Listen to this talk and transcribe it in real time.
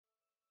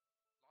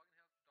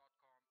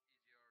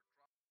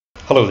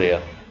Hello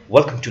there,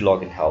 welcome to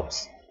Login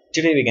Helps.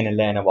 Today we're going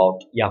to learn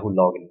about Yahoo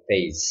Login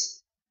Page.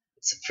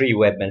 It's a free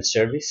webmail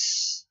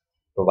service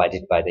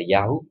provided by the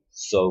Yahoo.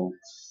 So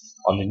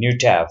on the new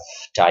tab,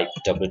 type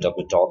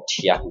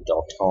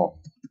www.yahoo.com.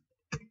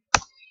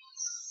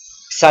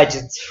 Besides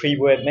its free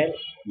webmail,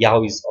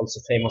 Yahoo is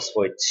also famous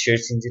for its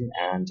search engine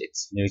and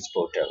its news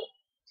portal.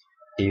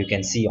 Here you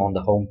can see on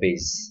the home page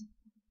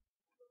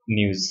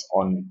news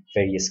on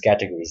various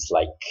categories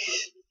like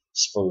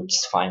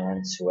sports,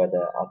 finance,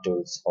 weather,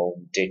 outdoors,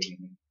 home,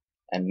 dating,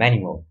 and many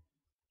more.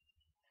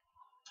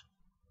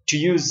 To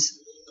use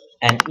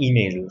an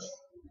email,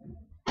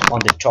 on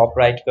the top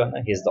right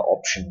corner, here's the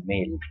option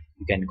mail.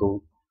 You can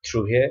go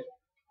through here.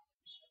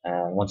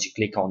 Once you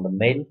click on the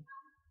mail,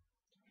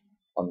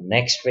 on the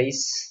next page,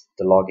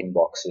 the login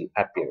box will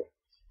appear.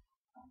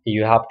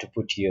 You have to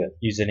put your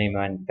username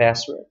and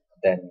password,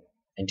 then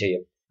enter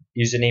your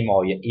username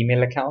or your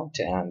email account,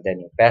 and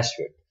then your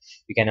password.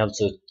 You can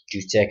also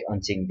do check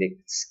uncheck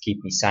this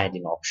keep me signed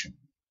in option,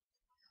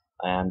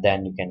 and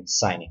then you can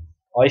sign in.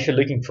 Or if you're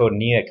looking for a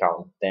new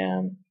account,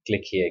 then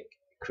click here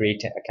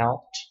create an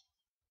account,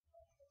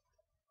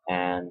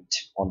 and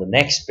on the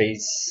next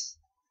page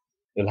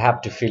you'll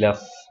have to fill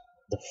up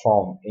the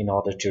form in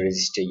order to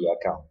register your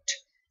account.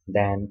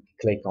 Then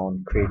click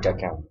on create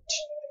account.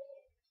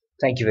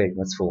 Thank you very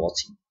much for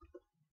watching.